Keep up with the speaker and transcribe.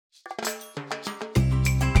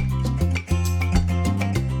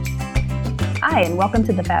Hi, and welcome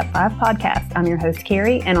to the Fab Five podcast. I'm your host,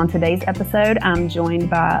 Carrie, and on today's episode, I'm joined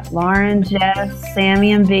by Lauren, Jess,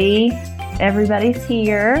 Sammy, and V. Everybody's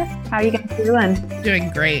here. How are you guys doing?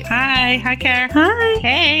 Doing great. Hi, Care. Hi.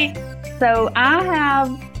 Hey. So I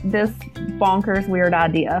have this bonkers weird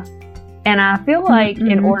idea, and I feel like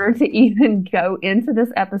in order to even go into this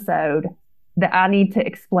episode, that I need to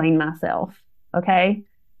explain myself. Okay.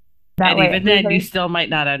 And even then, you still might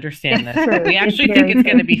not understand this. True. We actually think it's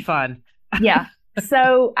going to be fun. Yeah.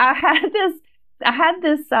 So I had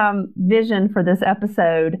this vision for this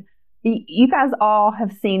episode. You guys all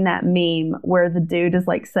have seen that meme where the dude is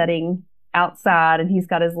like sitting outside and he's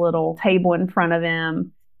got his little table in front of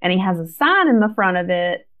him and he has a sign in the front of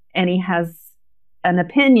it and he has an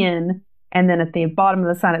opinion. And then at the bottom of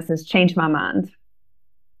the sign, it says, "Change my mind."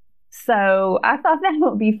 So I thought that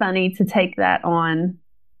would be funny to take that on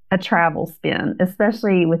a travel spin,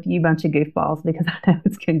 especially with you bunch of goofballs, because I know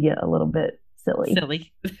it's going to get a little bit silly.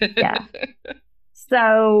 Yeah.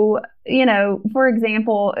 So, for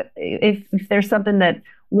example, if there's something that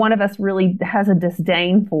one of us really has a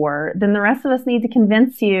disdain for, then the rest of us need to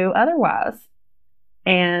convince you otherwise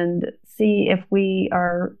and see if we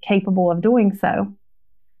are capable of doing so.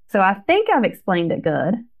 So I think I've explained it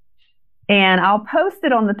good. And I'll post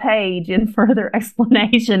it on the page in further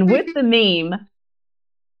explanation with the meme.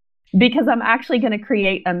 Because I'm actually going to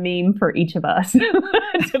create a meme for each of us to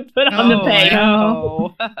put on the page.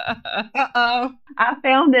 No. Uh-oh. I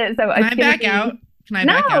found it. So Can I back out?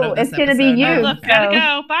 No, it's going to be you. Oh, look, gotta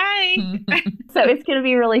go. Bye. So it's going to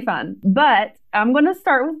be really fun. But I'm going to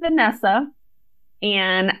start with Vanessa.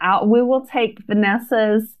 And we will take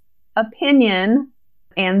Vanessa's opinion.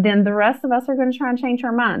 And then the rest of us are going to try and change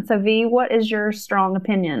our mind. So V, what is your strong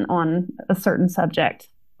opinion on a certain subject?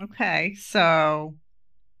 Okay, so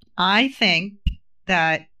I think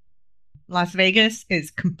that Las Vegas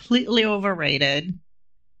is completely overrated.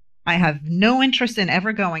 I have no interest in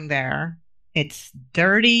ever going there. It's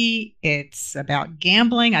dirty. It's about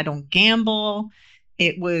gambling. I don't gamble.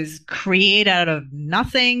 It was created out of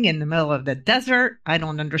nothing in the middle of the desert. I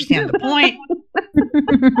don't understand the point.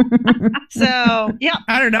 So, yeah.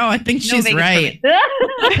 I don't know. I think she's Vegas right.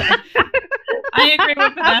 I agree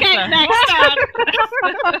with Vanessa. Okay, next.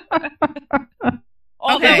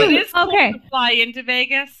 Although Okay. it is cool to fly into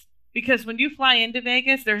Vegas, because when you fly into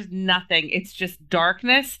Vegas, there's nothing. It's just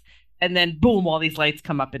darkness, and then boom, all these lights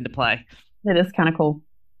come up into play. It is kind of cool.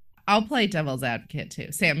 I'll play devil's advocate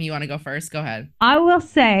too. Sam, you want to go first? Go ahead. I will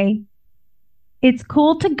say it's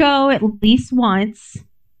cool to go at least once.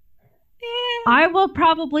 I will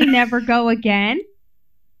probably never go again,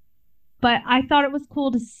 but I thought it was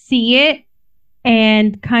cool to see it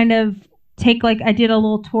and kind of I did a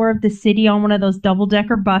little tour of the city on one of those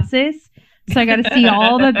double-decker buses. So I got to see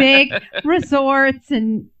all the big resorts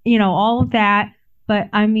and, all of that. But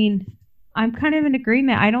I mean, I'm kind of in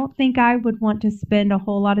agreement. I don't think I would want to spend a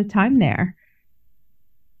whole lot of time there.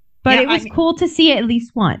 But it was cool to see it at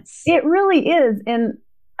least once. It really is. And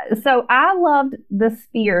so I loved the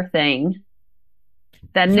Sphere thing.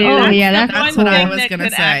 That's cool. That's what I was going to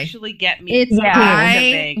say. Actually get me. It's cool.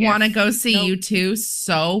 I want to go see you two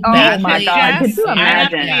so Oh badly. my God. Could you I have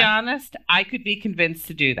to imagine? be honest, I could be convinced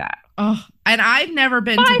to do that. Oh, and I've never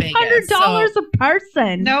been to Vegas. $500 So a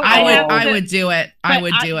person. No, I would do it. I But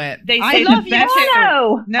would do it. They say I the love you best- too.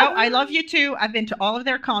 No. No, I love you too. I've been to all of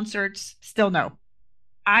their concerts. Still no.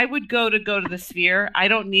 I would go to the Sphere. I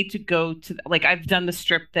don't need to go to I've done the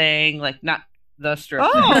strip thing, not the strip.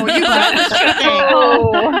 Oh, thing. you've done the strip thing.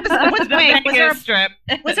 Oh. Was, The wait, Vegas strip.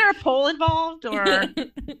 was there a pole involved or?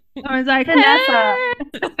 I was like,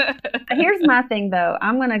 Vanessa. Here's my thing, though.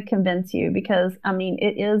 I'm going to convince you because,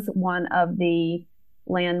 it is one of the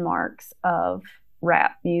landmarks of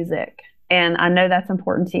rap music. And I know that's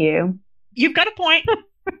important to you. You've got a point.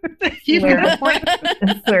 You've got a point.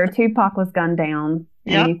 It's where Tupac was gunned down.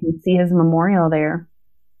 And Yep. you can see his memorial there.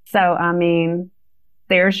 So,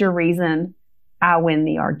 there's your reason I win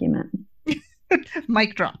the argument.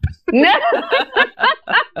 Mic drop.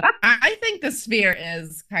 I think the Sphere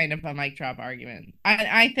is kind of a mic drop argument.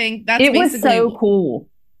 I think that's It was basically so cool.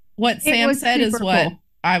 what Sam was said is super what cool.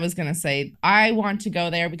 I was going to say. I want to go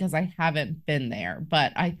there because I haven't been there,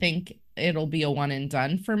 but I think it'll be a one and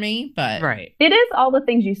done for me. But Right. It is all the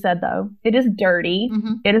things you said, though. It is dirty.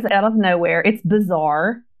 Mhm. It is out of nowhere. It's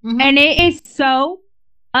bizarre. and it is so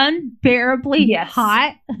unbearably Yes.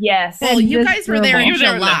 hot. Yes. well, And you guys were there in You were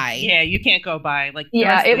there, July. Yeah, you can't go by the Yeah,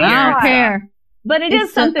 rest it of the was year. I hot. don't care. But it It's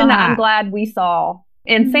is something so that I'm hot. glad we saw.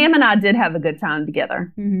 And Sam and I did have a good time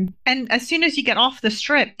together. Mhm. And as soon as you get off the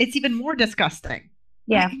strip, it's even more disgusting.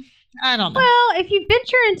 Yeah. I don't know. Well, if you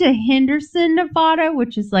venture into Henderson, Nevada,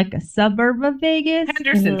 which is like a suburb of Vegas,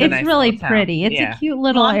 Henderson's a it's nice really little town. pretty. It's Yeah. a cute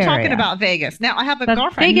little Well, I'm area. talking about Vegas. Now, I have a But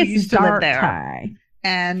girlfriend Vegas who is used to live dark there, tie.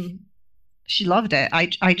 and she loved it. I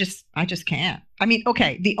just can't. I mean,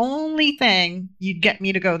 okay, the only thing you'd get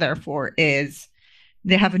me to go there for is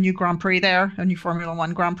they have a new Grand Prix there, a new Formula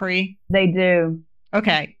One Grand Prix. They do.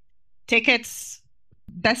 Okay, tickets,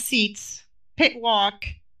 best seats, pit walk,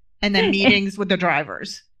 and then meetings with the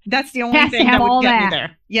drivers. That's the only Has to thing have that would all get me that.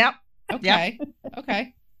 there. Yep. Okay.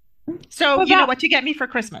 Okay. So What you know about- what you get me for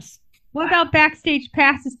Christmas? What about backstage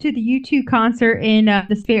passes to the U2 concert in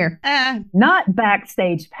the Sphere? Not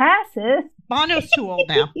backstage passes. Bono's too old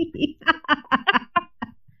now.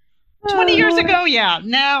 20 years ago, yeah.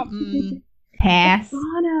 Now, Pass.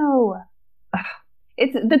 Bono. Ugh.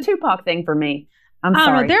 It's the Tupac thing for me. I'm I don't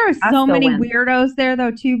sorry. know. There are I so still many win. weirdos there,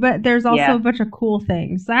 though, too, but there's also Yeah. a bunch of cool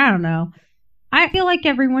things. I don't know. I feel like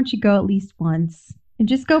everyone should go at least once and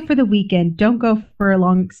just go for the weekend. Don't go for a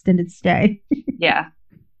long extended stay. Yeah.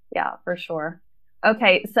 Yeah, for sure.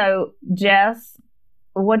 Okay, so Jess,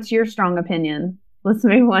 what's your strong opinion? Let's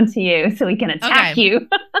move on to you so we can attack Okay. you.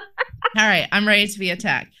 All right. I'm ready to be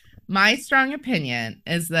attacked. My strong opinion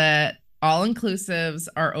is that all inclusives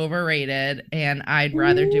are overrated and I'd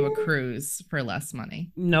rather do a cruise for less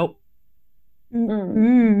money. Nope.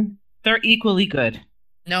 Mm. They're equally good.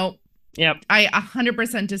 Nope. Yep. I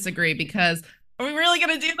 100% disagree because are we really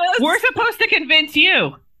going to do this? We're supposed to convince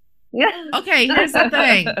you. Yeah. Okay, here's the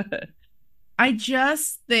thing. I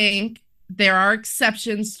just think there are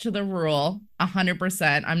exceptions to the rule,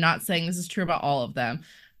 100%. I'm not saying this is true about all of them,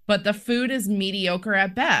 but the food is mediocre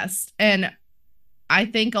at best. And I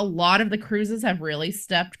think a lot of the cruise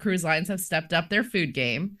lines have stepped up their food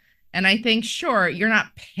game. And I think, sure, you're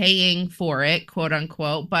not paying for it, quote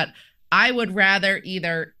unquote, but I would rather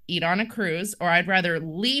either eat on a cruise or I'd rather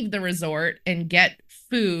leave the resort and get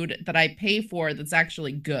food that I pay for that's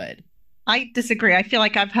actually good. I disagree. I feel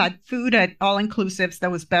like I've had food at all inclusives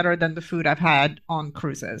that was better than the food I've had on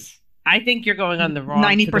cruises. I think you're going on the wrong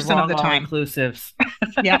 90% of the time. inclusives.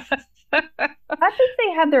 Yeah. I think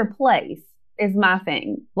they have their place, is my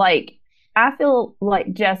thing. Like, I feel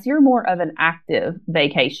like, Jess, you're more of an active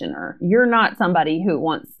vacationer. You're not somebody who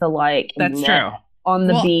wants to, like, That's bleh true. on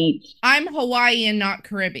the Well, beach. I'm Hawaiian, not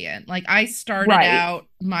Caribbean. Like I started Right. out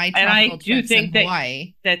my And I tropical do trips think in that-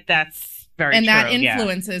 Hawaii. That's very And true. that yeah.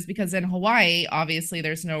 influences because in Hawaii, obviously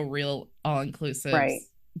there's no real all-inclusives. Right.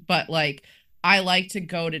 But like I like to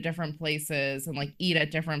go to different places and like eat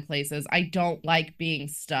at different places. I don't like being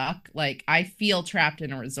stuck. Like I feel trapped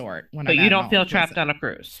in a resort when But I'm you at don't an feel all-inclusive. trapped on a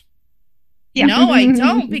cruise. Yeah. No, I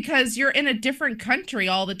don't, because you're in a different country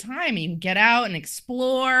all the time. You can get out and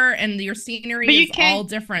explore, and your scenery But you is can't- all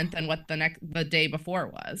different than what the day before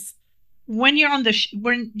was. When you're on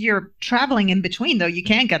when you're traveling in between, though, you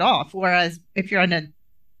can't get off. Whereas if you're in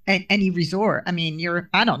any resort, I mean,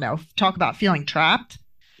 I don't know, talk about feeling trapped,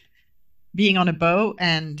 being on a boat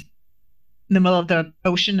and in the middle of the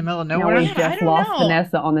ocean, in the middle of No, nowhere. we Yeah, I just don't lost know.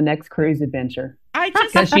 Vanessa on the next cruise adventure I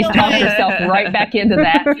just because she's feel talked like- herself right back into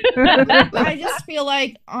that. I just feel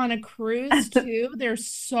like on a cruise too, there's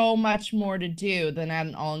so much more to do than at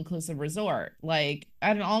an all-inclusive resort. Like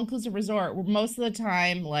at an all-inclusive resort, most of the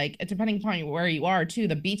time, like depending upon where you are too,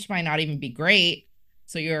 the beach might not even be great.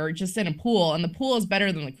 So you're just in a pool, and the pool is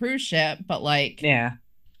better than the cruise ship, but like Yeah.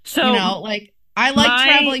 So you know, like I like my-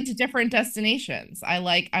 traveling to different destinations. I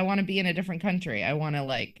want to be in a different country. I want to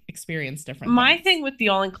like experience different my things. thing with the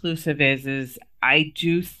all inclusive is I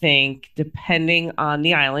do think depending on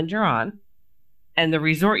the island you're on and the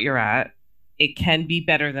resort you're at, it can be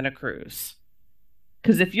better than a cruise.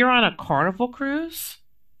 Because if you're on a Carnival cruise,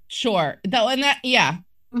 Sure. Though, and that, yeah,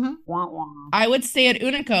 Wah, wah. I would stay at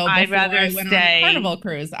Unico I'd before rather I went on stay- a Carnival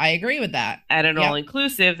cruise. I agree with that. at an Yep. all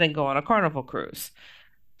inclusive than go on a Carnival cruise.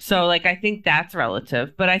 So, like, I think that's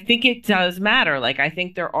relative, but I think it does matter. Like, I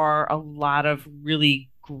think there are a lot of really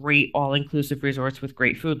great all inclusive resorts with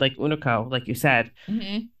great food, like Unico, like you said,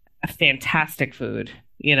 Mhm. fantastic food,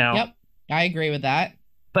 you know. Yep, I agree with that.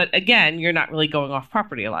 But again, you're not really going off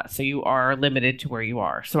property a lot, so you are limited to where you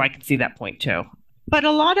are. So I can see that point too. But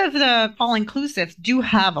a lot of the all inclusives do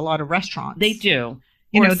have a lot of restaurants. They do.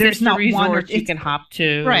 You Or know, there's sister not one or resorts you can hop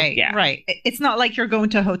to. Right, Yeah. right. It's not like you're going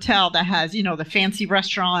to a hotel that has, the fancy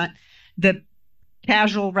restaurant, the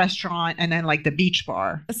casual restaurant, and then like the beach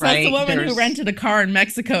bar. Says right? the woman who There's- rented a car in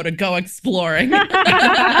Mexico to go exploring.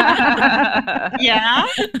 Yeah.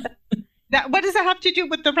 What does that have to do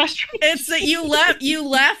with the restaurant? It's that you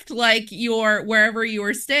left like your wherever you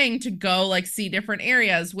were staying to go like see different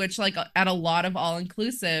areas, which like at a lot of all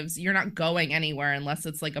inclusives, you're not going anywhere unless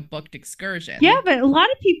it's like a booked excursion. Yeah, but a lot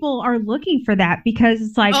of people are looking for that because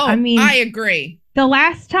it's like, Oh, I mean, I agree. the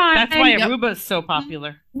last time. That's why Yep. Aruba is so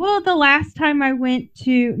popular. Well, the last time I went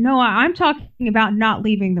to, no, I'm talking about not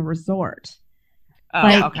leaving the resort. Oh,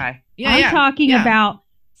 Like- okay. Yeah, I'm yeah. talking yeah. about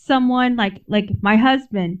someone like my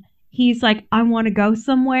husband. He's like, I want to go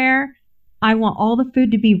somewhere. I want all the food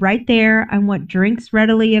to be right there. I want drinks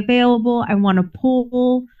readily available. I want a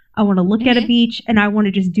pool. I want to look at a Mhm. beach, and I want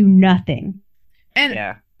to just do nothing. And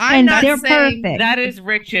Yeah. I'm and not they're saying perfect. That is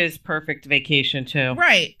Rich's perfect vacation too.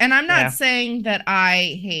 right. And I'm not Yeah. saying that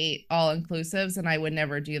I hate all inclusives and I would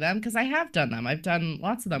never do them because I have done them. I've done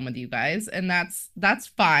lots of them with you guys, and that's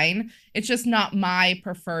fine. It's just not my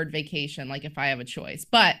preferred vacation, like if I have a choice.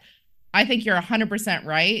 But I think you're 100%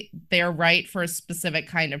 right. They're right for a specific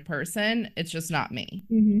kind of person. It's just not me.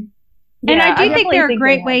 And Yeah, I do think definitely they're a they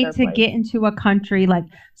great have way their to place. get into a country. Like,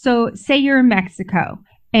 so say you're in Mexico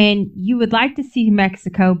and you would like to see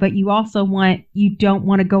Mexico, but you don't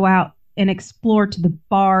want to go out and explore to the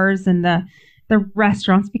bars and the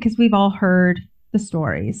restaurants because we've all heard the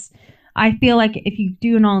stories. I feel like if you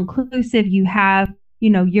do an all inclusive, you have,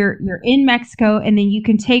 you're in Mexico, and then you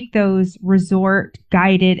can take those resort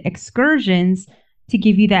guided excursions to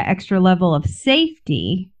give you that extra level of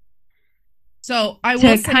safety So I will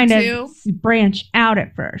to say kind too, of branch out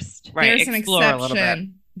at first. Right. there's an Explore a little bit.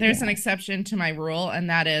 exception. There's Yeah. an exception to my rule, and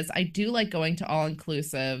that is I do like going to all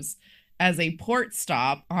inclusives as a port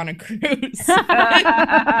stop on a cruise.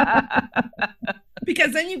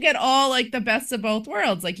 Because then you get all like the best of both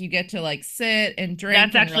worlds. Like you get to like sit and drink.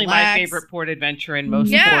 That's and actually relax. my favorite port adventure in most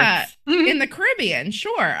Yeah. ports. In the Caribbean,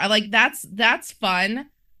 sure. I like that's fun.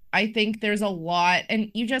 I think there's a lot,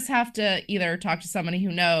 and you just have to either talk to somebody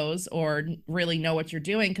who knows or really know what you're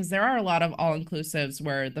doing, because there are a lot of all inclusives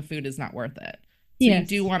where the food is not worth it. So you Yes.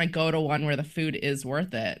 do want to go to one where the food is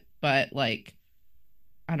worth it, but like,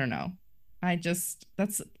 I don't know.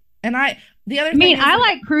 The other I mean, thing is, I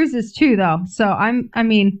like cruises too, though. So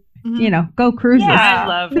Mhm. go cruises. I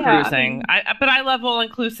love Yeah, I cruising. mean- But I love all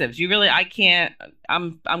inclusives. I can't.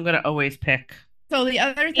 I'm gonna always pick. so the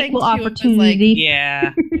other thing Equal too is like opportunity.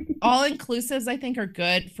 Yeah. all inclusives I think are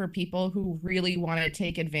good for people who really want to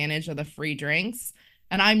take advantage of the free drinks.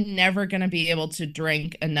 And I'm never going to be able to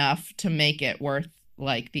drink enough to make it worth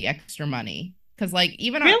like the extra money. Cause like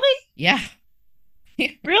even Really? yeah,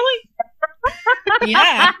 Really?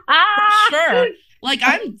 yeah, sure. Like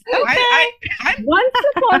I'm Once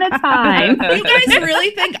upon a time. you guys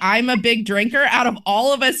really think I'm a big drinker? Out of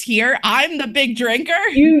all of us here, I'm the big drinker?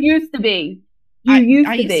 You used to be. You I used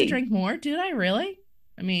I to used be. to drink more. Did I really?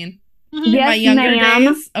 I mean, Mhm. in Yes, my younger ma'am.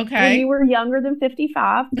 days. When Okay. you were younger than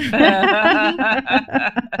 55.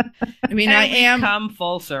 I mean, I And we am come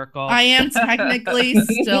full circle. I am technically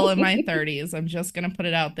still in my 30s. I'm just going to put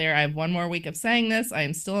it out there. I have one more week of saying this. I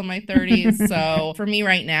am still in my 30s. So for me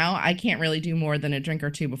right now, I can't really do more than a drink or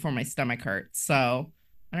two before my stomach hurts. So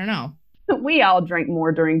I don't know. We all drank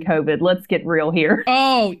more during COVID. Let's get real here.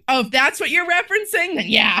 Oh, if that's what you're referencing, then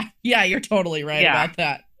yeah, you're totally right Yeah. about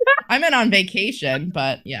that. I meant on vacation,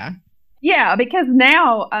 but yeah. Yeah, because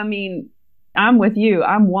now, I mean, I'm with you.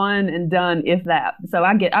 I'm one and done, if that. So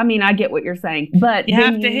I get what you're saying. But You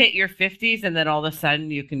then have to hit your 50s, and then all of a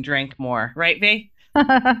sudden you can drink more, right, V?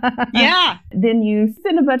 Yeah. Then you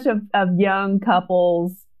send a bunch of young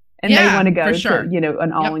couples and Yeah, they want to go for sure. to,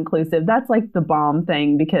 an all inclusive. That's like the bomb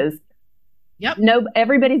thing because Yep.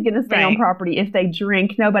 everybody's going to stay on Right. property. If they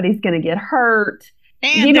drink, nobody's going to get hurt.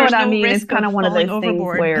 And You know there's what I no mean? It's risk kind of one of falling those things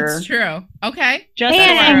overboard. where That's true. Okay. Just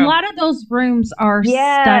And true. a lot of those rooms are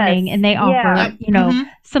Yes. stunning, and they offer, Yeah. Mhm.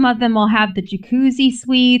 some of them will have the jacuzzi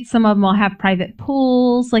suites, some of them will have private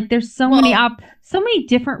pools. Like there's so many so many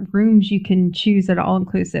different rooms you can choose at all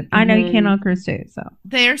inclusive. I know you can on a cruise too. So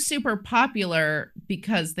They're super popular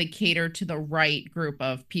because they cater to the right group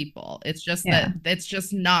of people. It's just Yeah. that it's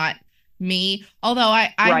just not me. Although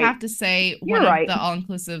I Right. have to say You're one right. of the all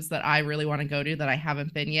inclusives that I really want to go to that I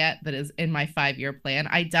haven't been yet, that is in my 5-year plan.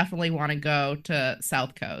 I definitely want to go to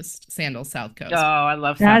South Coast, Sandals South Coast. Oh, I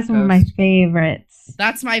love that's South one of my Coast. favorites.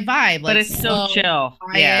 That's my vibe. But Like it's so slow, chill. Yeah.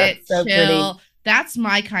 quiet, It's so chill. pretty. That's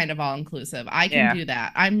my kind of all inclusive. I can Yeah. do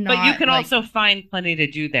that. I'm not. But you can like- also find plenty to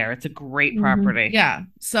do there. It's a great Mhm. property. Yeah.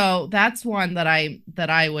 So that's one that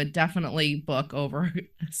I would definitely book over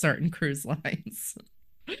certain cruise lines.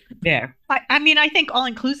 Yeah. I mean, I think all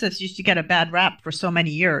inclusives used to get a bad rap for so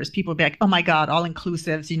many years. People would be like, oh my God, all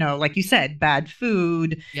inclusives, like you said, bad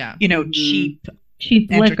food, Yeah. Mhm. cheap Cheap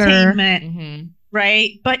liquor. entertainment. hmm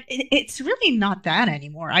right? But it's really not that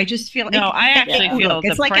anymore. I just feel No, I actually feel look,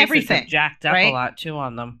 it's the like prices everything, have jacked up right? a lot too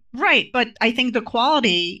on them. Right, but I think the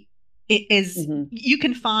quality is Mhm. you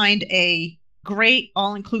can find a great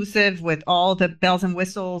all-inclusive with all the bells and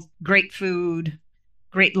whistles, great food,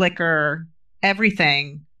 great liquor,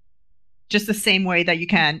 everything, just the same way that you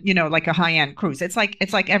can, like a high-end cruise. It's like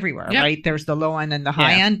everywhere, Yep. right? There's the low end and the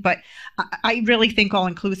high end, but I really think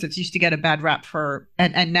all-inclusives used to get a bad rap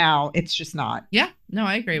and now it's just not Yeah. No,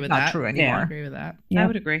 I agree with not that. true I anymore. agree with that. I Yep.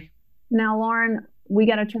 would agree. Now, Lauren, we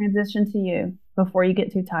got to transition to you before you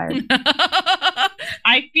get too tired.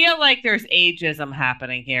 I feel like there's ageism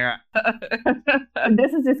happening here.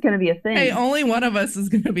 This is just going to be a thing. Hey, only one of us is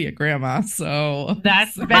going to be a grandma, so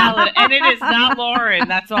That's valid. And it is not Lauren.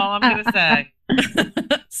 That's all I'm going to say.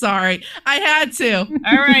 sorry. I had to.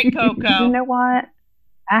 All right, You Coco. know what?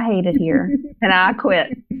 I hate it here, and I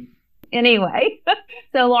quit. Anyway,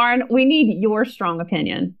 so Lauren, we need your strong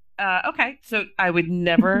opinion. Okay. So I would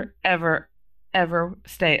never, ever, ever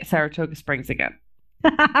stay at Saratoga Springs again.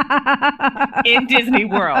 In Disney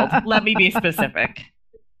World. Let me be specific.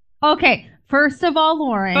 Okay, first of all,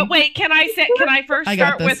 Lauren. But wait, can I first I got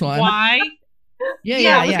start with this one. why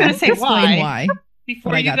Yeah, I was gonna say Explain why.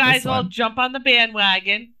 before But I you got guys this all one. jump on the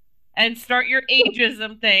bandwagon and start your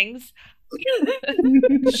ageism things?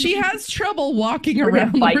 She has trouble walking We're gonna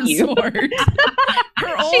around the fight you. resort.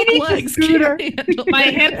 Her old needs a legs scooter. can't handle My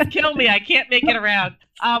it. hips kill me. I can't make it around.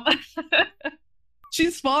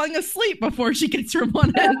 She's falling asleep before she gets from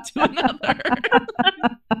one end to another.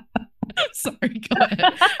 Sorry, go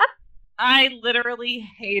ahead. I literally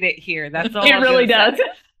hate it here. That's all. It I'm really gonna does.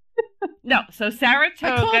 say. No, so I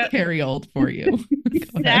Saratoga. called Carrie old for you.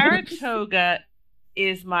 Go ahead. Saratoga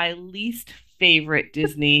is my least favorite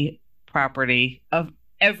Disney property of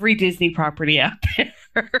every Disney property out there.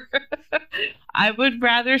 I would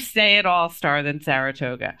rather stay at All Star than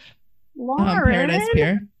Saratoga Lauren. Paradise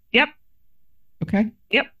Pier. Yep. Okay.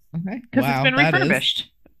 Yep. Okay. because Wow, it's been that is- refurbished.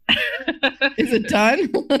 Is it done?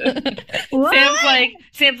 What?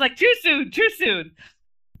 Sam's like too soon.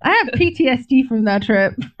 I have PTSD from that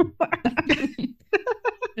trip.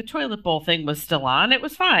 The toilet bowl thing was still on. It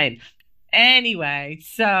was fine. Anyway,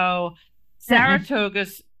 so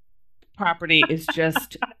Saratoga's property is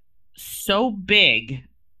just so big.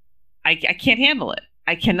 I can't handle it.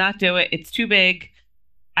 I cannot do it. It's too big.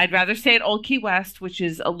 I'd rather stay at Old Key West, which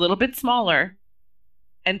is a little bit smaller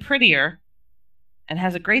and prettier and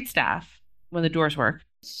has a great staff when the doors work.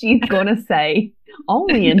 She's going to say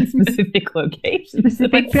only in specific locations.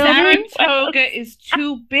 Specific But building? Saratoga is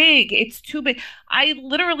too big. It's too big. I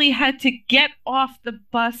literally had to get off the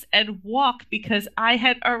bus and walk because I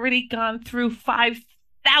had already gone through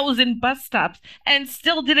 5,000 bus stops and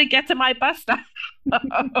still didn't get to my bus stop.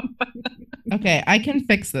 Okay, I can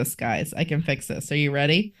fix this, guys. I can fix this. Are you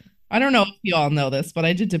ready? I don't know if you all know this, but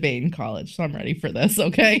I did debate in college, so I'm ready for this,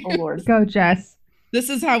 okay? Oh, Lord. Go, Jess. This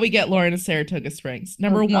is how we get Lauren to Saratoga Springs.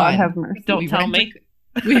 Number Oh, God one. have mercy. Don't we tell rent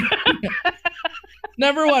me.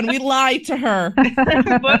 Number one, we lie to her.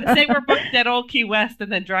 Say we're booked at Old Key West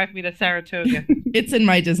and then drive me to Saratoga. It's in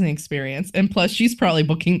my Disney experience. And plus, she's probably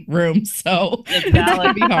booking rooms, so It's it's gonna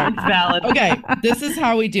valid. be hard. It's valid. Okay, this is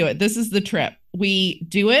how we do it. This is the trip. We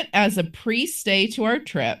do it as a pre-stay to our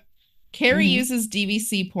trip. Carrie Mhm. uses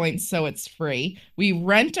DVC points, so it's free. We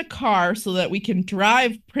rent a car so that we can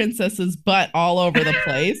drive Princess's butt all over the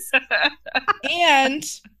place. And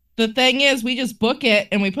the thing is, we just book it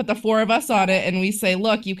and we put the four of us on it and we say,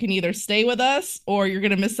 look, you can either stay with us or you're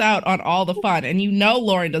going to miss out on all the fun. And you know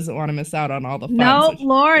Lauren doesn't want to miss out on all the fun. No, so she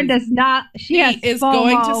Lauren is- does not. She has is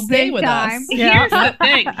going to FOMO stay big with time. us. Here's the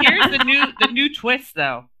thing. Here's the new twist,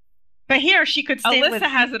 though. But here she could stay Alyssa with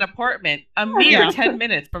has an apartment a mere Yeah. 10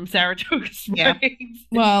 minutes from Saratoga Springs. Yeah.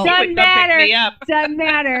 Well, She Doesn't would come pick matter. me up. Doesn't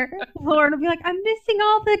matter. Lauren will be like, I'm missing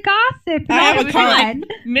all the gossip. And I have all a the comment.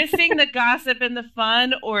 fun. Missing the gossip and the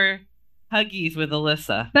fun, or Huggies with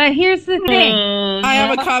Alyssa. But here's the thing. I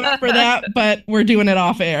have a comment for that, but we're doing it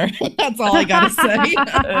off air. That's all I got to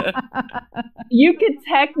say. You could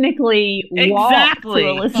technically walk Exactly. to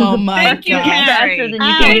Alyssa's Oh my Thank you, God. Carrie. faster than you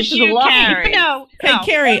can Thank get to the you, lobby. Carrie. No, Hey, no.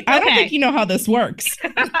 Carrie, I don't Okay. think you know how this works.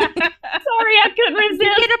 Sorry, I couldn't You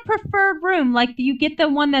resist. get a preferred room. Like, you get the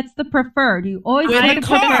one that's the preferred. You always With get a a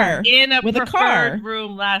car. preferred. In a With a preferred car.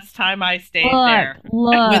 room last time I stayed Look, there.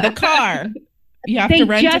 look. With a car. You have They to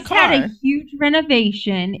rent a just car. had a huge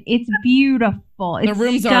renovation. It's beautiful. It's The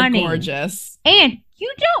rooms stunning. are gorgeous. And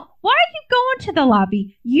you don't. Why are you going to the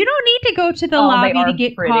lobby? You don't need to go to the Oh, they lobby to are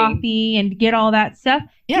get pretty. coffee and get all that stuff.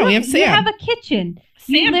 Yeah, we have You Sam. have a kitchen.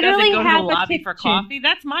 You Sam doesn't literally go to the have a lobby for kitchen. coffee.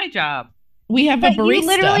 That's my job. We have a But you barista.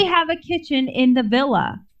 literally have a kitchen in the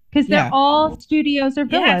villa. because they're Yeah. all studios or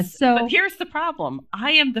villas. Yes, So but here's the problem.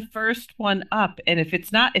 I am the first one up, and if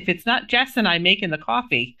it's not Jess and I making the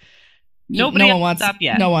coffee, nobody no else one wants is up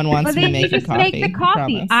yet. No one wants well, to be then you making just coffee. make the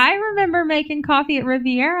coffee. promise. I remember making coffee at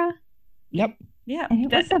Riviera. Yep. Yeah,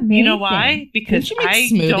 And it was You know amazing. why? Because Didn't you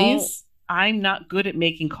make smoothies? I'm not good at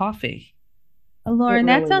making coffee. Lauren, It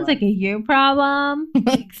that really sounds was. like a you problem.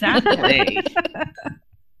 Exactly.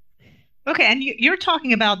 Okay, and you're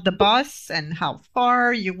talking about the bus and how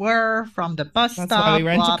far you were from the bus That's stop. why we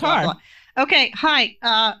rent a blah, blah, car. blah. Okay, hi.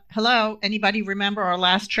 Hello. Anybody remember our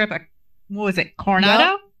last trip? What was it?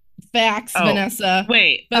 Coronado? Facts, Oh, Vanessa.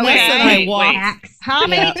 Wait. Vanessa okay, and I wait, walked. Facts. How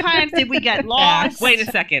many Yeah. times did we get lost? Wait a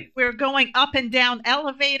second. We're going up and down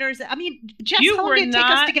elevators. I mean, Jess, You how long were did it take us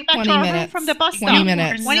not to get back 20 to our room minutes. from the bus 20 stop?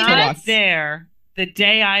 minutes. 20 Not minutes? there the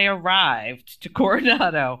day I arrived to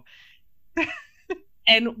Coronado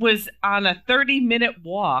and was on a 30-minute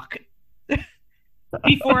walk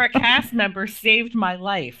before a cast member saved my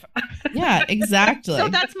life. Yeah, exactly. So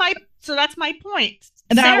that's my point.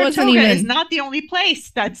 That wasn't Saratoga even- is not the only place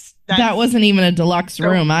that's that wasn't even a deluxe So,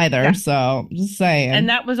 room either. yeah. So just saying. And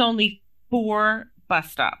that was only 4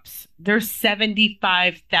 bus stops. There's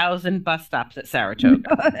 75,000 bus stops at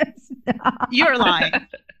Saratoga. You're lying.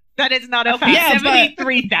 That is not a Okay, fact. Yeah, but-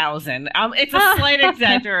 73,000. It's a slight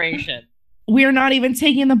exaggeration. We're not even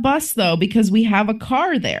taking the bus though because we have a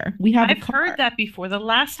car there. We have I've a car. heard that before. The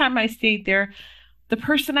last time I stayed there, the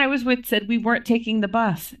person I was with said we weren't taking the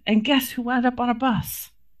bus. And guess who wound up on a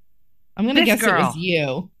bus? I'm gonna This guess it girl. was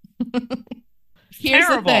you. It's Here's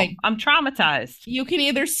terrible. the thing. I'm traumatized. You can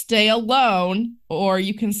either stay alone or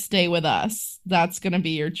you can stay with us. That's gonna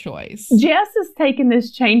be your choice. Jess is taking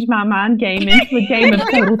this change my mind game into a game of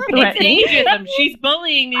total It's threatening. ageism. She's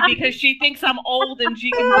bullying me because she thinks I'm old and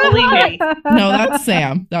she can bully me. No, that's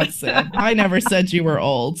Sam. That's Sam. I never said you were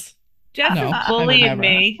old. Jess No, is I would bullying never.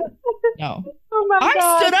 me. No. Oh my I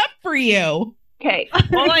God. stood up for you. Okay.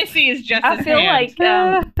 All I see is Jess's I feel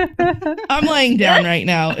hand. like I'm laying down right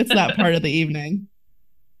now. It's that part of the evening.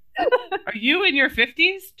 Are you in your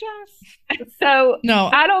 50s, Jess? so. No,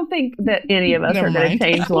 I don't think that any of us Never are going mind. to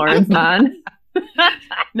change Lauren's mind.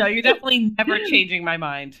 No, you're definitely never changing my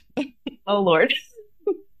mind. Oh Lord.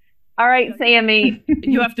 All right, Sammy,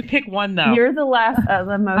 You have to pick one, though. you're the last of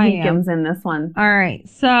the Mohicans in this one. All right.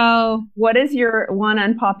 So What is your one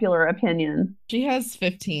unpopular opinion? she has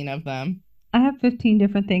 15 of them. I have 15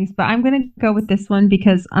 different things, but I'm going to go with this one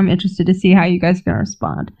because I'm interested to see how you guys are going to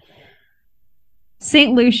respond.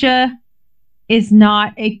 St. Lucia is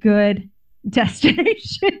not a good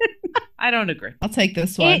destination. I don't agree. I'll take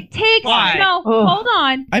this one. It takes, Why? no, Ugh. hold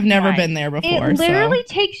on. I've never Why? been there before. It literally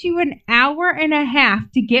so. takes you an hour and a half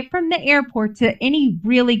to get from the airport to any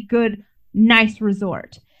really good, nice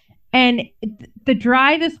resort. And the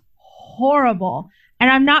drive is horrible. And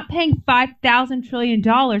I'm not paying $5,000 trillion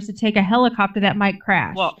to take a helicopter that might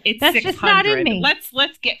crash. Well, it's That's $600. just not in me.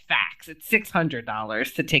 Let's get facts. It's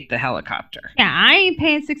 $600 to take the helicopter. yeah, I ain't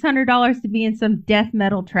paying $600 to be in some death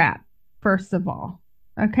metal trap, first of all.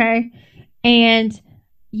 Okay? And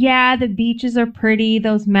yeah, the beaches are pretty.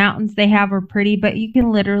 Those mountains they have are pretty, but you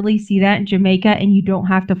can literally see that in Jamaica and you don't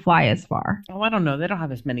have to fly as far. Oh, I don't know. They don't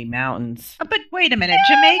have as many mountains. But wait a minute,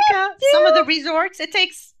 Jamaica, some of the resorts, it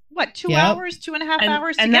takes what, 2 Yep. hours, 2.5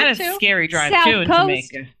 hours to and get that is to? a scary drive South too in Coast.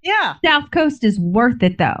 Jamaica. Yeah. South Coast is worth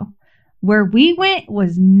it though. Where we went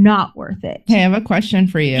was not worth it. Hey, I have a question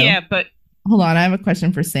for you. Yeah, but Hold on. I have a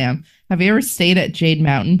question for Sam. Have you ever stayed at Jade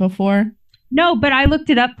Mountain before? No, but I looked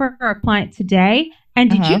it up for our client today. And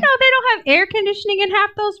did you Uh-huh. know they don't have air conditioning in half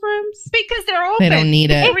those rooms? Because they're open. They don't need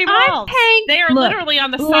it. If Every I'm walls. paying, they are look, literally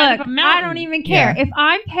on the side look, of a mountain. I don't even care. Yeah. If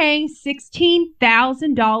I'm paying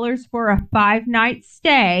 $16,000 for a 5-night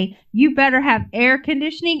stay, you better have air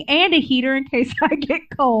conditioning and a heater in case I get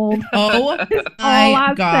cold. Oh all my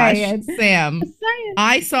I'm gosh, saying. Sam. Just saying.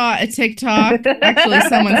 I saw a TikTok. Actually,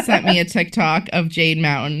 someone sent me a TikTok of Jade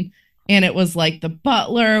Mountain, and it was like the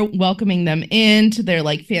butler welcoming them into their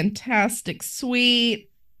like fantastic suite.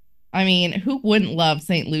 I mean, who wouldn't love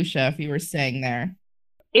St. Lucia if you were staying there?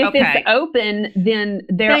 If Okay. it's open, then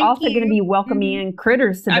they're Thank also going to you. be welcoming in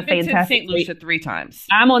critters to the I've been to fantastic. St. Lucia 3 times.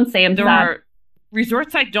 I'm on Sam's There side. are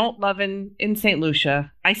resorts I don't love in St. Lucia.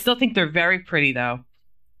 I still think they're very pretty though.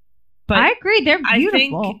 But I agree. They're I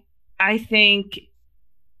beautiful. think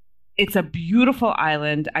it's a beautiful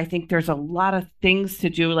island. I think there's a lot of things to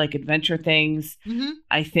do, like adventure things. Mhm.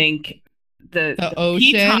 I think the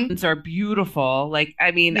ocean. Tetons are beautiful. Like,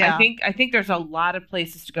 I mean, Yeah. I think there's a lot of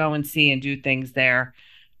places to go and see and do things there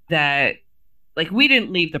that, like, we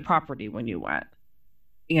didn't leave the property when you went.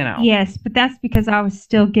 Yes, but that's because I was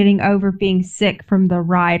still getting over being sick from the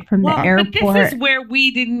ride from the airport. But this is where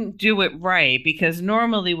we didn't do it right, because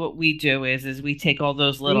normally what we do is we take all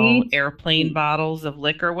those little airplane bottles of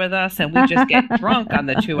liquor with us and we just get drunk on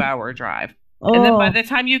the 2-hour drive. And then by the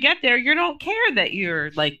time you get there, you don't care that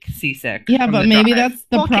you're like seasick. Yeah, from but the maybe drive. that's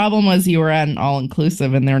the problem was you were at an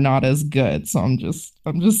all-inclusive and they're not as good. So I'm just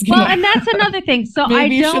gonna, well, and that's another thing. So maybe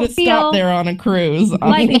I you don't should have feel stopped there on a cruise.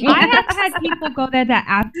 like I have had people go there that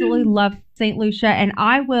absolutely love St. Lucia, and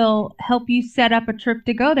I will help you set up a trip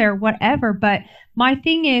to go there, whatever. But my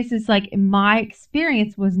thing is like my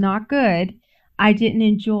experience was not good. I didn't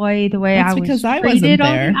enjoy the way That's I was because I treated wasn't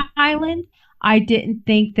on there. the island. I didn't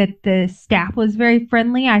think that the staff was very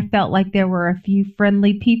friendly. I felt like there were a few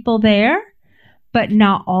friendly people there, but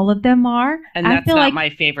not all of them are. And I that's feel not like,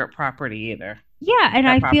 my favorite property either. yeah, and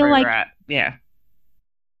That I property feel we're like at. Yeah.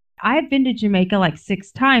 I've been to Jamaica like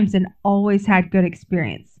 6 times and always had good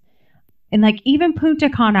experience. And like even Punta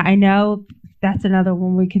Cana, I know that's another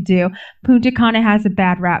one we could do. Punta Cana has a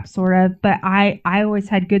bad rap sort of, but I always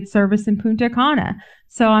had good service in Punta Cana.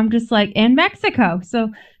 So I'm just like, and Mexico.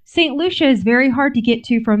 So St. Lucia is very hard to get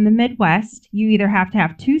to from the Midwest. You either have to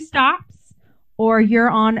have 2 stops or you're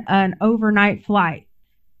on an overnight flight.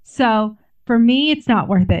 So for me, it's not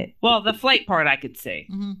worth it. Well, the flight part I could see.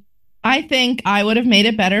 Mhm. I think I would have made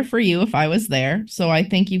it better for you if I was there. So I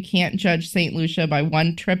think you can't judge St. Lucia by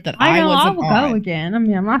one trip that I I know I wasn't will on. go again. I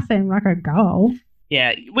mean, I'm not saying I'm not going to go.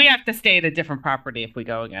 Yeah, we have to stay at a different property if we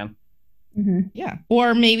go again. Mm-hmm. Yeah.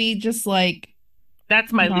 Or maybe just like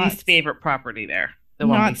That's my Not- least favorite property there. The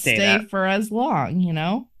one we not stayed stay at. for as long, you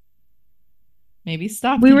know? Maybe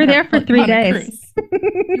stop. We were on there for 3 a days. cruise.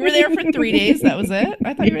 You were there for 3 days? That was it?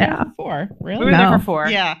 I thought you were Yeah. there for 4. We Really? were there No. for 4.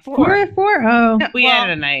 Yeah, 4 4. or 4? Oh. No, We well,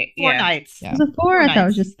 added a night. 4 Yeah. nights. Yeah. Was it 4? I thought it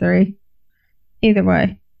was nights. just 3. Either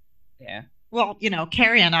way. Yeah. Well,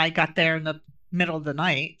 Carrie and I got there in the middle of the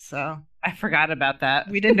night, so I forgot about that.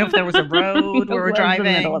 we didn't know if there was a road we It were was driving.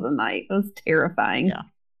 the middle of the night. It was terrifying. Yeah.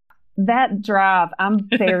 That drive, I'm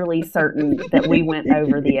fairly certain that we went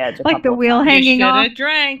over the edge. Like the wheel You hanging should off. have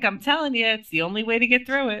drank. I'm telling you, it's the only way to get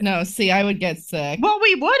through it. No, see, I would get sick. Well,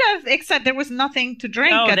 we would have, except there was nothing to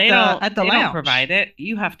drink No, at they the don't. at the they lounge. don't provide it.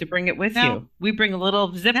 You have to bring it with No. you. We bring a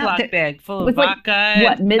little Ziploc th- bag full It of was like, vodka.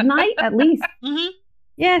 What, midnight at least? Hmm.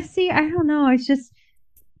 Yeah, see, I don't know. It's just,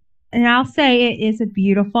 and I'll say it is a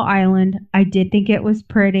beautiful island. I did think it was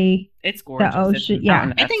pretty, It's gorgeous. ocean, It's yeah.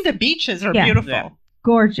 Mountain I think the beaches are Yeah. beautiful. Yeah.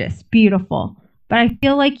 gorgeous, beautiful. But I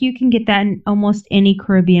feel like you can get that in almost any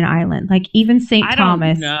Caribbean island, like even St. I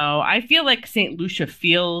Thomas. don't know. I feel like St. Lucia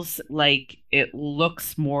feels like it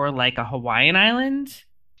looks more like a Hawaiian island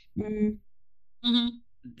Mm, Hmm.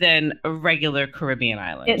 than a regular Caribbean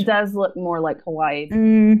island. It does look more like Hawaii.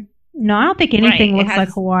 no, I don't think anything Right, it looks like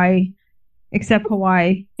has- Hawaii, except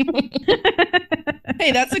Hawaii.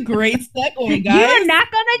 Hey, that's a great segue, guys. You're not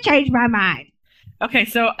going to change my mind. Okay,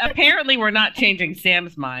 so apparently we're not changing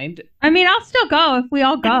Sam's mind. I mean, I'll still go. If we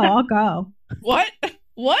all go, I'll go. What?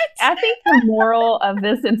 What? I think the moral of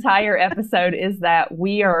this entire episode is that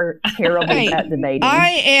we are terrible Hey, at debating. I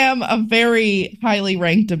am a very highly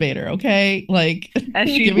ranked debater, okay? Like, As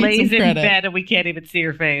she give me lays some in credit. bed and we can't even see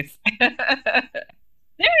her face.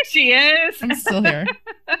 There she is. I'm still here.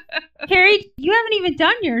 Carrie, you haven't even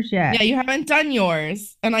done yours yet. Yeah, you haven't done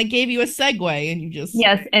yours. And I gave you a segue and you just.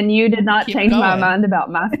 Yes, and you did not Keep change my going. mind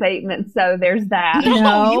about my statement, so there's that. No,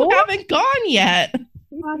 No. you haven't gone yet.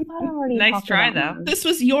 I thought I already Nice talked try, about though. mine. This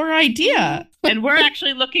was your idea. And we're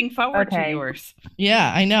actually looking forward to Okay. yours.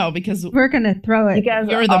 Yeah, I know, because We're going to throw You it. guys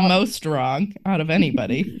you're are the all- most wrong out of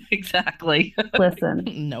anybody. Exactly. Listen,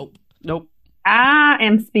 Nope. Nope. I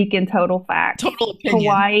am speaking total fact. Total opinion.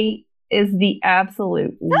 Hawaii is the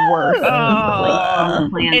absolute worst place on the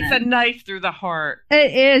planet. It's a knife through the heart.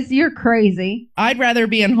 It is. You're crazy. I'd rather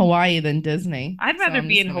be in Hawaii than Disney. I'd so rather I'm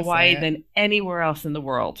be just in gonna Hawaii say it. than anywhere else in the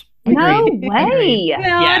world. no Agreed. way.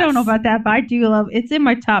 Well, I don't know Yes. about that, but I do love it's in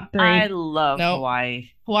my top 3. I love Nope. Hawaii.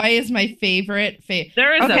 Hawaii is my favorite.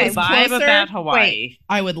 There is Okay, a vibe closer. about Hawaii.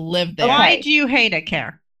 I would live there. Why Okay. do you hate it,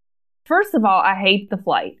 Care? First of all, I hate the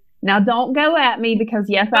flight. Now, don't go at me because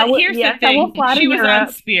yes, I But will. here's Yes, the I will thing. fly to She was Europe. on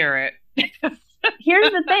Spirit.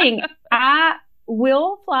 Here's the thing: I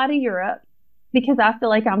will fly to Europe because I feel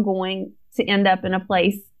like I'm going to end up in a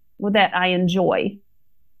place that I enjoy.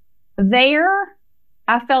 There,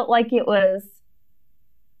 I felt like it was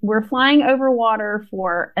we're flying over water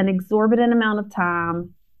for an exorbitant amount of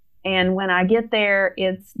time, and when I get there,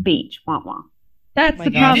 it's beach, wah wah. That's my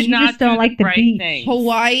the gosh. problem. did You not just don't do like the right beach. things.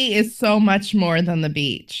 Hawaii is so much more than the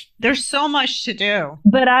beach. There's so much to do.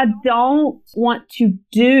 But I don't want to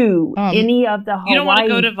do any of the Hawaii You don't want to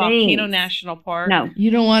go to Volcano things. National Park? No.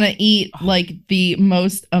 You don't want to eat like the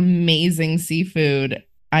most amazing seafood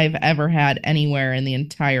I've ever had anywhere in the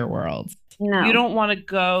entire world. No. You don't want to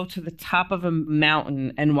go to the top of a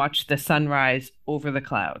mountain and watch the sunrise over the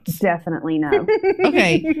clouds. Definitely no.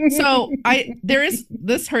 Okay, so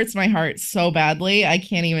this hurts my heart so badly. I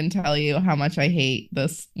can't even tell you how much I hate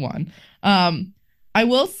this one. I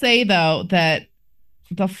will say though that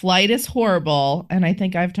the flight is horrible, and I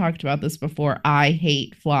think I've talked about this before. I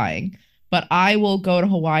hate flying, but I will go to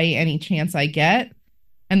Hawaii any chance I get.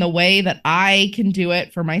 And the way that I can do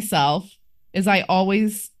it for myself is I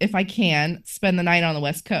always, if I can, spend the night on the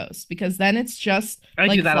West Coast, because then it's just I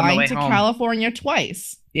like do that on the flying way to home. California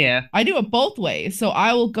twice. Yeah. I do it both ways. So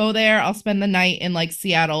I will go there, I'll spend the night in like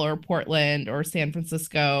Seattle or Portland or San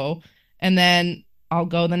Francisco, and then I'll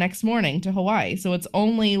go the next morning to Hawaii. So it's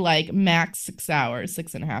only like max 6 hours,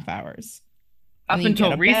 6.5 hours. Up And then you until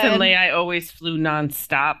go to recently, bed. I always flew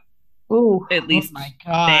nonstop, Ooh. at least my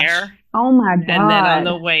gosh. there. Oh my God. And then on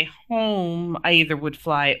the way home, I either would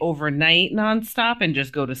fly overnight nonstop and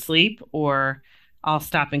just go to sleep, or I'll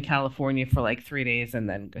stop in California for like 3 days and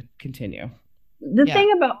then continue. The Yeah.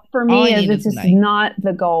 thing about for All me I is need it's is just a night. not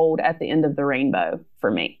the gold at the end of the rainbow for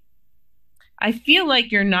me. I feel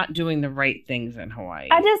like you're not doing the right things in Hawaii.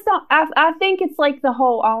 I just don't. I think it's like the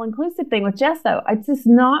whole all inclusive thing with Jess, though. It's just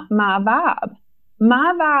not my vibe.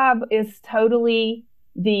 My vibe is totally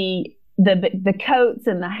the coats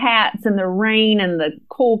and the hats and the rain and the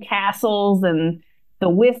cool castles and the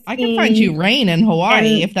whiskey. I can find you rain in Hawaii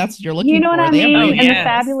And if that's what you're looking You know for. what I They have mean? Oh, rain. And the yes.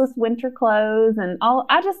 fabulous winter clothes and all.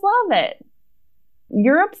 I just love it.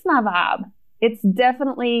 Europe's my vibe. It's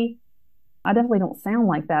definitely. I definitely don't sound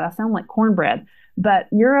like that. I sound like cornbread. But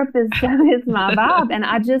Europe is my vibe, and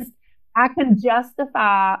I can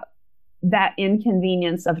justify that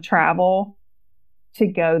inconvenience of travel to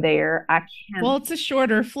go there. I can. Well, it's a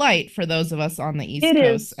shorter flight for those of us on the East It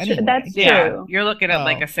Coast. is. Anyway. That's yeah, true. you're looking at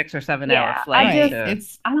like Oh. a 6 or 7 Yeah, hour I flight. just- to-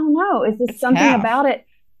 It's I don't know. It's just It's something half. about it.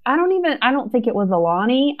 I don't think it was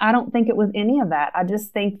Alani. I don't think it was any of that. I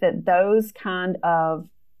just think that those kind of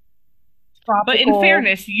tropical. But in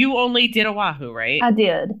fairness, you only did Oahu, right? I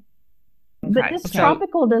did. But Okay. this So-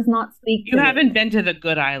 tropical does not speak to You me. haven't been to the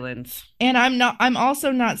good islands. And I'm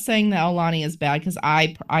also not saying that Aulani is bad, because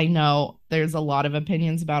I know there's a lot of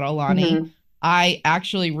opinions about Aulani. Mhm. I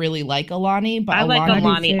actually really like Aulani, but I like I do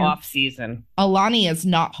Aulani too. off season. Aulani is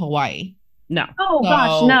not Hawaii. No. Oh So,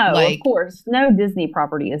 gosh, no! like- Of course, no Disney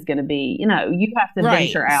property is going to be. You have to Right.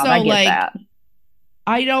 venture out. So, I get like, that.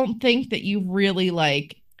 I don't think that you really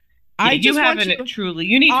like. Yeah, I you just want haven't you. truly.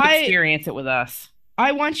 You need to I- experience it with us.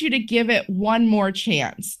 I want you to give it one more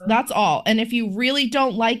chance. That's all. And if you really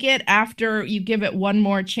don't like it after you give it one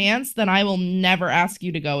more chance, then I will never ask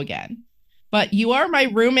you to go again. But you are my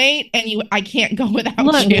roommate, and I can't go without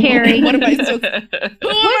Look, you. Carrie. What am I supposed? Who am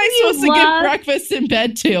I you supposed to give love- breakfast in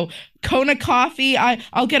bed to? Kona coffee.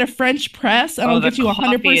 I'll get a French press, and Oh, I'll the get you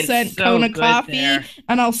coffee is 100% so Kona good coffee, there.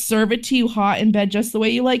 and I'll serve it to you hot in bed just the way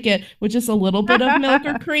you like it, with just a little bit of milk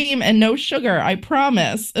or cream and no sugar. I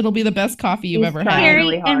promise it'll be the best coffee you've He's ever trying. had. Carrie,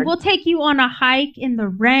 really and hard. we'll take you on a hike in the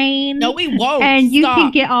rain. No, we won't. and you can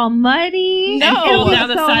Stop. get all muddy. No. It'll Go be down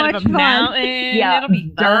the so side much of a fun. mountain. Yeah, It'll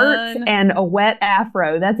be dirt fun. and a wet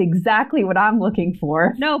afro. That's exactly what I'm looking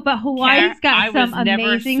for. No, but Hawaii's got I some was never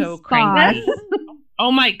amazing so spots. cranky.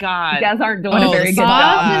 Oh my God. You guys aren't doing Oh, a very good spas.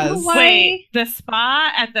 job. Spas in Hawaii. Wait, the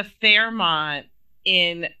spa at the Fairmont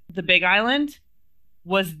in the Big Island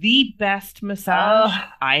was the best massage Ugh.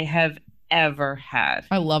 I have ever had.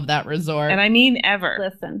 I love that resort. And I mean ever.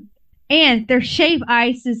 Listen, And their shave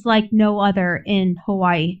ice is like no other in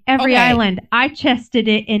Hawaii. Every Okay. island. I tested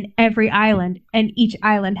it in every island, and each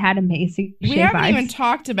island had amazing We shave haven't ice. even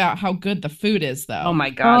talked about how good the food is, though. Oh my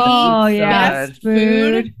God. Oh, the food's so yeah. good. Best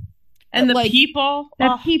food. And the Like, people.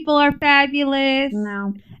 The oh, people are fabulous.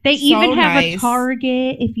 no. They So even have a nice.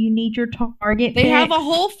 Target if you need your Target. They have a fix.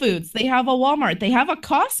 Whole Foods. They have a Walmart. They have a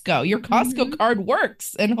Costco. Your Costco card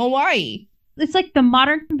works in Hawaii. It's like the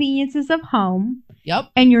modern conveniences of home, Yep.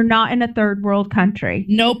 and you're not in a third world country.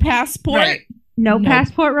 No passport. Right. No Nope.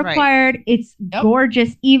 passport Right. required. It's Yep.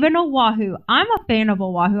 gorgeous. Even Oahu. I'm a fan of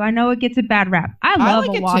Oahu. I know it gets a bad rap. I love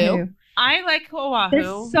like it Oahu. too. I like Oahu.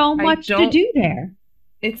 There's so I much to don't- do there.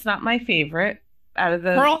 It's not my favorite out of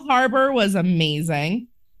the Pearl Harbor was amazing.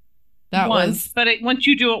 That once, was, but once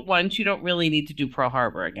you do it once, you don't really need to do Pearl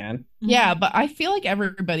Harbor again. yeah, but I feel like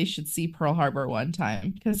everybody should see Pearl Harbor one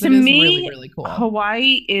time because To it is me, really, really cool.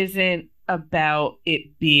 Hawaii isn't about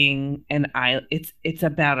it being an island. It's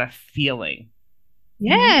about a feeling.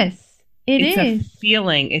 Yes, It's is. a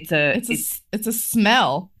feeling. It's a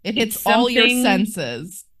smell. It hits it's all your something-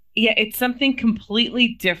 senses. yeah, it's something completely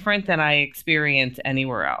different than I experience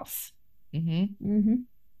anywhere else. Hmm. Mm-hmm.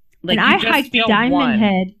 Like and you I just hiked feel Diamond one.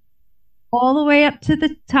 Head all the way up to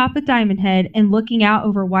the top of Diamond Head, and looking out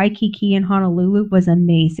over Waikiki and Honolulu was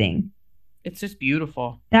amazing. It's just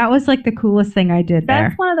beautiful. That was like the coolest thing I did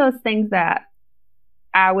That's there. one of those things that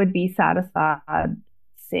I would be satisfied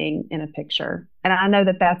seeing in a picture. And I know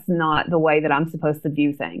that that's not the way that I'm supposed to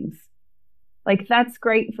view things. Like, that's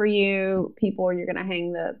great for you, people. You're going to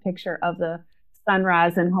hang the picture of the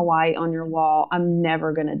sunrise in Hawaii on your wall. I'm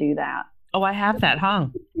never going to do that. Oh, I have that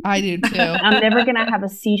hung. I do too. I'm never going to have a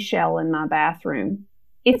seashell in my bathroom.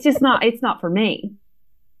 It's just not, it's not for me.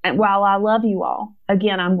 And while I love you all,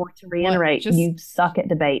 again, I'm going to reiterate, just- you suck at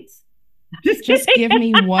debates. Just give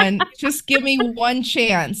me one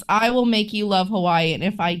chance. I will make you love Hawaii, and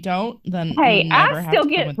if I don't, then Hey, you never I have still to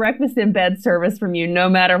come get with- breakfast in bed service from you no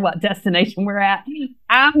matter what destination we're at.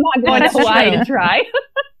 I'm not going to That's Hawaii true. to try.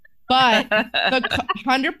 But the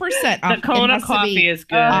 100%. The Kona coffee is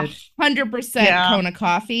good. 100% Yeah. Kona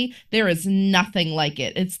coffee. There is nothing like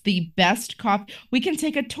it. It's the best coffee. We can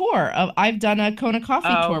take a tour of. I've done a Kona coffee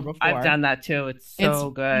tour before. I've done that too. It's so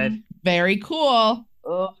It's- good. Very cool.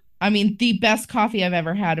 Ugh, I mean, the best coffee I've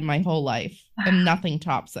ever had in my whole life, and nothing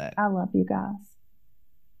tops it. I love you guys.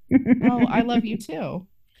 Oh, I love you too.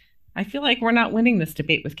 I feel like we're not winning this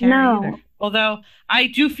debate with Carrie No. either. Although I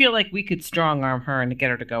do feel like we could strong arm her and get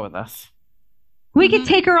her to go with us. We could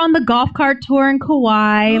take her on the golf cart tour in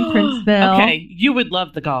Kauai and Princeville. Okay, you would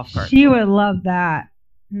love the golf cart. She would love that.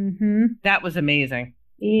 Mm-hmm. That was amazing.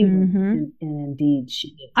 Even, Mhm. and indeed, she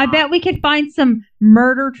did. I not. bet we could find some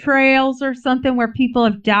murder trails or something where people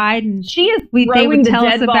have died, and she is they throwing would the tell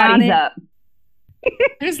us dead about bodies it. up.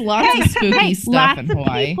 There's lots of spooky stuff lots in of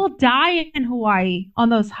Hawaii. people die in Hawaii on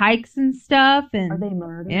those hikes and stuff. And Are they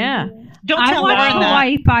murdering? Yeah. you? Don't I tell watched Lauren that.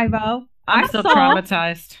 Hawaii Five-0 I'm I still saw-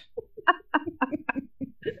 traumatized.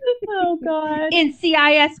 Oh God.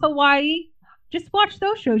 NCIS Hawaii. Just watch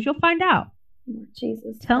those shows. You'll find out.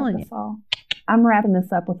 Jesus. Telling help us all. I'm wrapping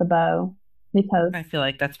this up with a bow because I feel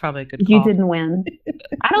like that's probably a good call. you didn't win.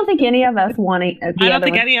 I don't think any of us won. I don't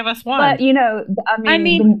think any of us won. But you know, I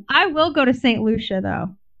mean, I will go to St. Lucia,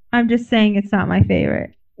 though. I'm just saying it's not my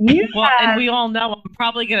favorite. you well, guys- and we all know I'm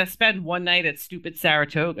probably going to spend one night at stupid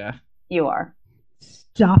Saratoga. you are.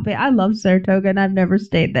 Stop it. I love Saratoga, and I've never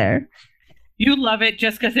stayed there. You love it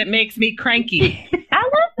just because it makes me cranky. I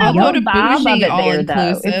love I'll the go little to vibe of bougie it there, though.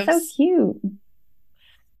 It's so all-inclusives. cute.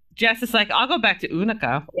 Jess is like, I'll go back to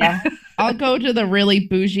Unica. Yeah, I'll go to the really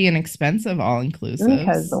bougie and expensive all-inclusive.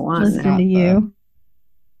 Unica's the one. Listen to you.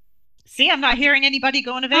 See, I'm not hearing anybody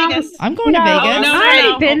going to Vegas. I'm going to No, Vegas. no, I've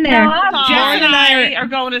already been there. No, I've Jess gone. and I are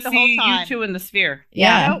going to The whole see you time. two in the Sphere.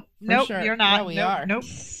 Yeah. Nope, sure. you're not. Yeah, we nope, are. Nope.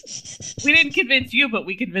 We didn't convince you, but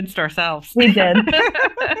we convinced ourselves. We did.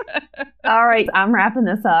 All right, I'm wrapping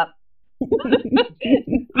this up.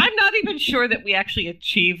 I'm not even sure that we actually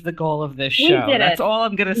achieved the goal of this We show. did it. That's all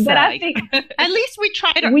I'm going to say. But I think At least we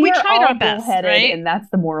tried. we We are tried all our best, bullheaded, right? and that's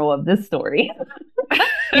the moral of this story.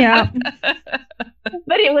 Yeah.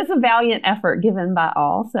 But it was a valiant effort given by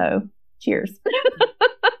all. So, cheers.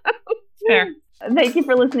 Fair. Thank you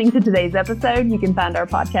for listening to today's episode. You can find our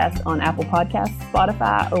podcast on Apple Podcasts,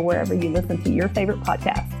 Spotify, or wherever you listen to your favorite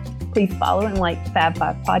podcasts. Please follow and like Fab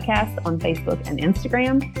Five Podcast on Facebook and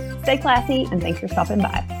Instagram. Stay classy, and thanks for stopping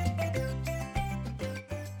by.